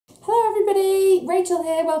Rachel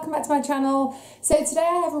here, welcome back to my channel. So today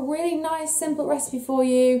I have a really nice simple recipe for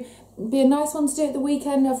you. It'd be a nice one to do at the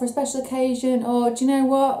weekend or for a special occasion, or do you know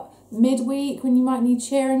what, midweek when you might need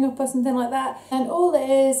cheering up or something like that. And all it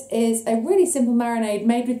is a really simple marinade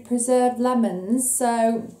made with preserved lemons.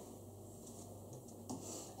 So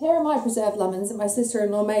here are my preserved lemons that my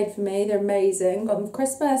sister-in-law made for me. They're amazing, got them for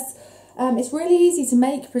Christmas. It's really easy to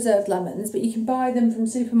make preserved lemons, but you can buy them from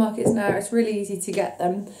supermarkets now. It's really easy to get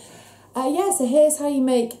them. Yeah, so here's how you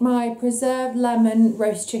make my preserved lemon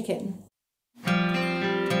roast chicken.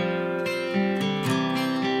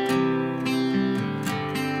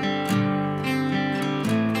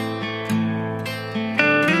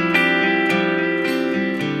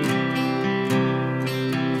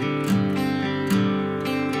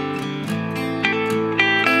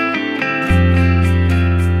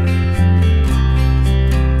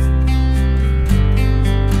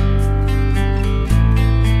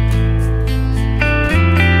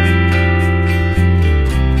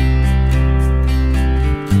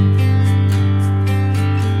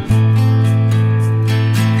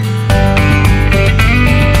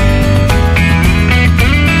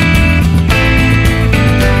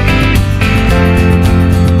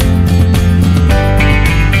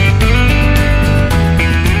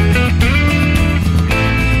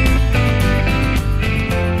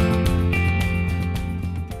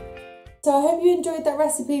 So I hope you enjoyed that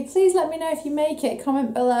recipe. Please let me know if you make it,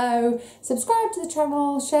 comment below, subscribe to the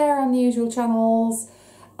channel, share on the usual channels,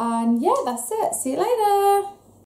 and yeah, that's it. See you later.